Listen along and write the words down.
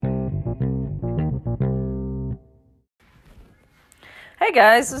Hi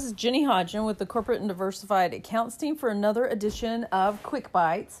guys, this is Jenny Hodgen with the Corporate and Diversified Accounts team for another edition of Quick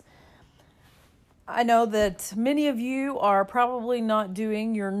Bites. I know that many of you are probably not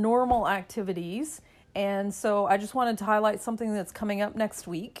doing your normal activities, and so I just wanted to highlight something that's coming up next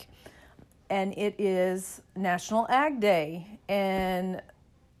week, and it is National Ag Day. And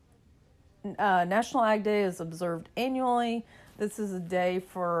National Ag Day is observed annually. This is a day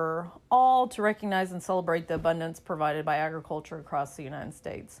for all to recognize and celebrate the abundance provided by agriculture across the United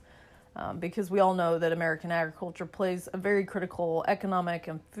States. Because we all know that American agriculture plays a very critical economic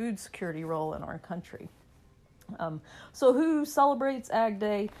and food security role in our country. So who celebrates Ag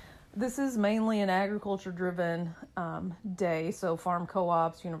Day? This is mainly an agriculture-driven day, so farm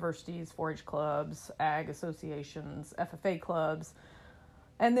co-ops, universities, 4-H clubs, ag associations, FFA clubs,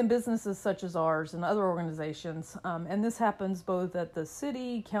 and then businesses such as ours and other organizations. And this happens both at the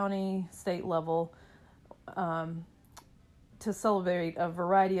city, county, state level to celebrate a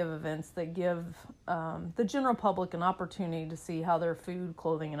variety of events that give the general public an opportunity to see how their food,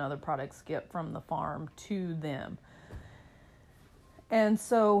 clothing, and other products get from the farm to them. And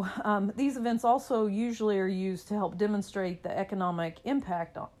so these events also usually are used to help demonstrate the economic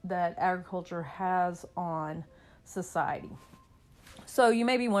impact that agriculture has on society. So you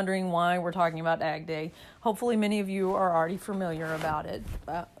may be wondering why we're talking about Ag Day. Hopefully many of you are already familiar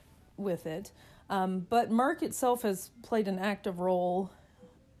with it. But Merck itself has played an active role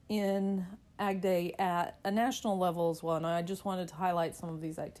in Ag Day at a national level as well, and I just wanted to highlight some of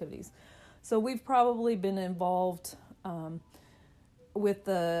these activities. So we've probably been involved with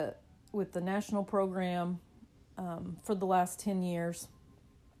the national program for the last 10 years.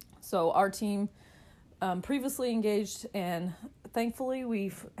 So our team previously engaged, and thankfully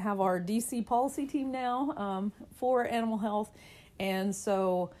we have our DC policy team now for animal health, and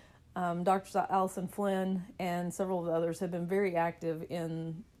so Dr. Allison Flynn and several of the others have been very active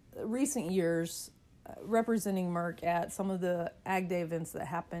in recent years representing Merck at some of the Ag Day events that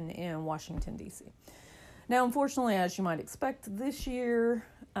happen in Washington, D.C. Now, unfortunately, as you might expect, this year,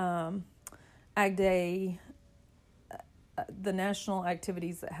 Ag Day, the national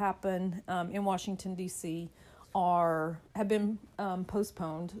activities that happen in Washington, D.C. have been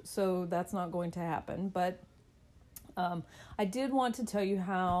postponed, so that's not going to happen. But I did want to tell you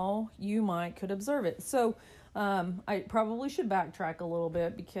how you could observe it. So I probably should backtrack a little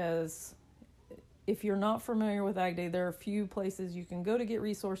bit, because if you're not familiar with Ag Day, there are a few places you can go to get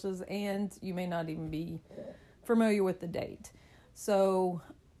resources, and you may not even be familiar with the date. So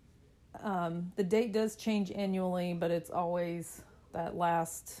the date does change annually, but it's always that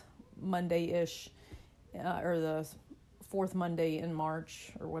last Monday-ish, or the fourth Monday in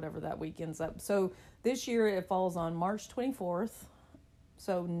March, or whatever that week ends up. So this year it falls on March 24th,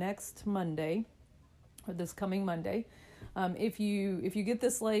 so next Monday, or this coming Monday. If you get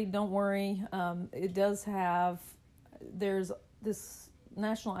this late, don't worry. It does there's this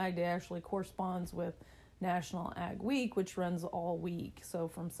National Ag Day actually corresponds with National Ag Week, which runs all week, so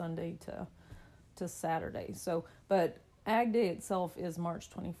from Sunday to Saturday. So, but Ag Day itself is March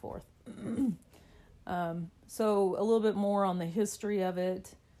 24th. So a little bit more on the history of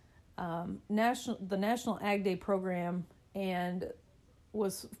it. The National Ag Day program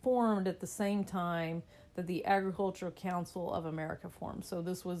was formed at the same time that the Agricultural Council of America formed. So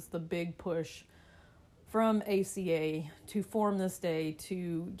this was the big push from ACA to form this day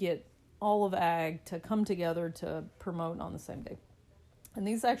to get all of ag to come together to promote on the same day. And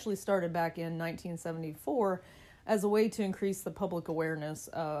these actually started back in 1974 as a way to increase the public awareness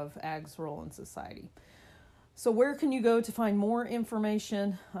of ag's role in society. So where can you go to find more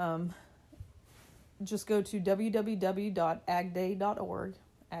information? Just go to www.agday.org,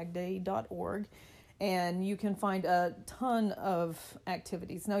 and you can find a ton of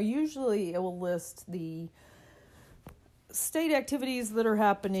activities. Now, usually it will list the state activities that are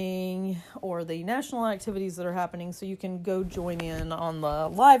happening or the national activities that are happening, so you can go join in on the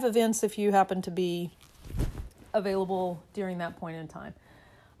live events if you happen to be available during that point in time.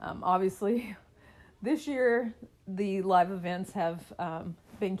 Obviously, this year the live events have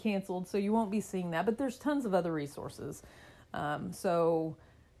been canceled, so you won't be seeing that, but there's tons of other resources.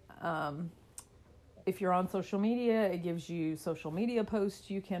 If you're on social media, it gives you social media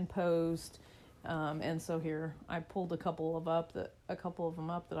posts you can post. And so here I pulled a couple of them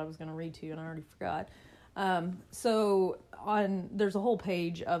up that I was going to read to you, and I already forgot. There's a whole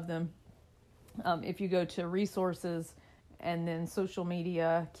page of them. If you go to resources and then social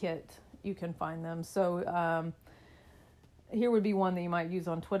media kit, you can find them. So here would be one that you might use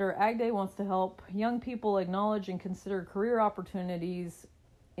on Twitter. Ag Day wants to help young people acknowledge and consider career opportunities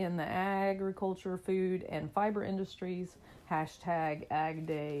in the agriculture, food, and fiber industries, hashtag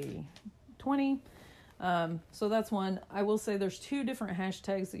AgDay20. So that's one. I will say there's 2 different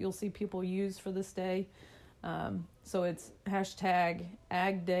hashtags that you'll see people use for this day. So it's hashtag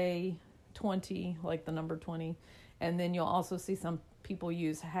AgDay20, like the number 20. And then you'll also see some people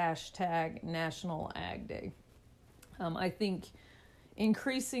use hashtag National Ag Day. I think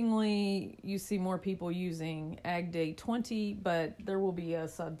increasingly you see more people using AgDay20, but there will be a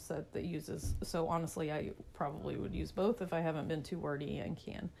subset that uses. So honestly, I probably would use both if I haven't been too wordy and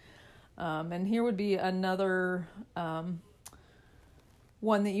can. And here would be another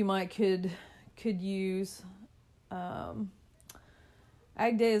one that you might could use.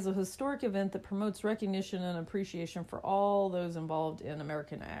 Ag Day is a historic event that promotes recognition and appreciation for all those involved in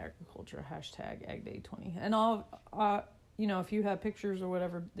American agriculture. Hashtag AgDay20. And if you have pictures or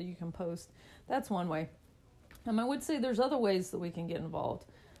whatever that you can post, that's one way. I would say there's other ways that we can get involved.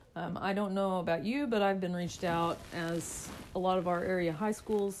 I don't know about you, but I've been reached out, as a lot of our area high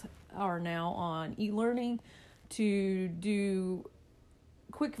schools are now on e-learning, to do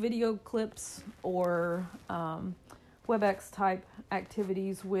quick video clips or WebEx type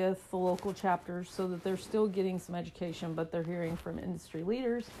activities with the local chapters, so that they're still getting some education, but they're hearing from industry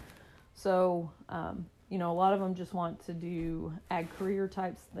leaders. So, a lot of them just want to do ag career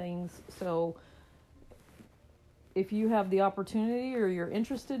types things. So if you have the opportunity or you're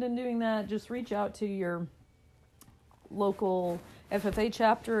interested in doing that, just reach out to your local FFA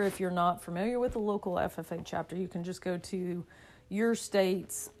chapter. If you're not familiar with the local FFA chapter, you can just go to your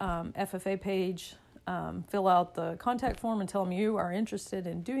state's FFA page, fill out the contact form and tell them you are interested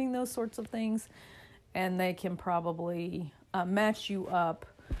in doing those sorts of things, and they can probably match you up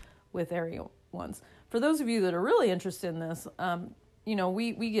with area ones. For those of you that are really interested in this,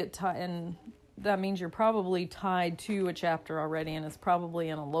 we get tied, and that means you're probably tied to a chapter already, and it's probably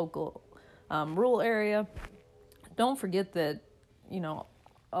in a local rural area. Don't forget that,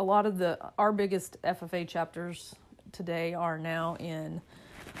 a lot of our biggest FFA chapters today are now in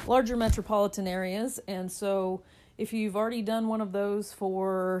larger metropolitan areas, and so if you've already done one of those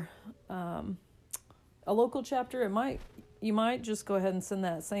for a local chapter, you might just go ahead and send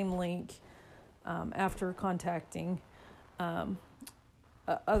that same link after contacting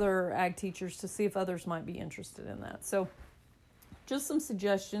other ag teachers to see if others might be interested in that. So just some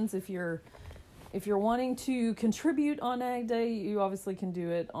suggestions. If you're wanting to contribute on Ag Day, you obviously can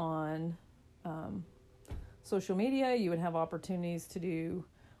do it on social media. You would have opportunities to do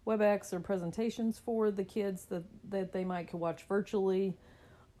WebEx or presentations for the kids that they might could watch virtually,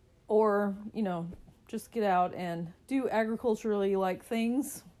 or just get out and do agriculturally like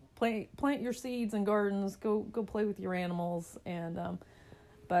things. Plant your seeds and gardens. Go play with your animals, and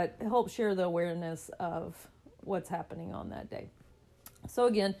but help share the awareness of what's happening on that day. So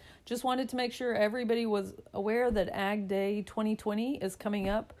again, just wanted to make sure everybody was aware that Ag Day 2020 is coming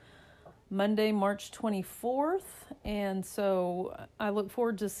up Monday, March 24th, and so I look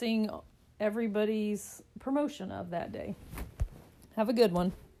forward to seeing everybody's promotion of that day. Have a good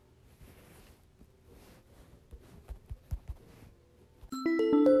one.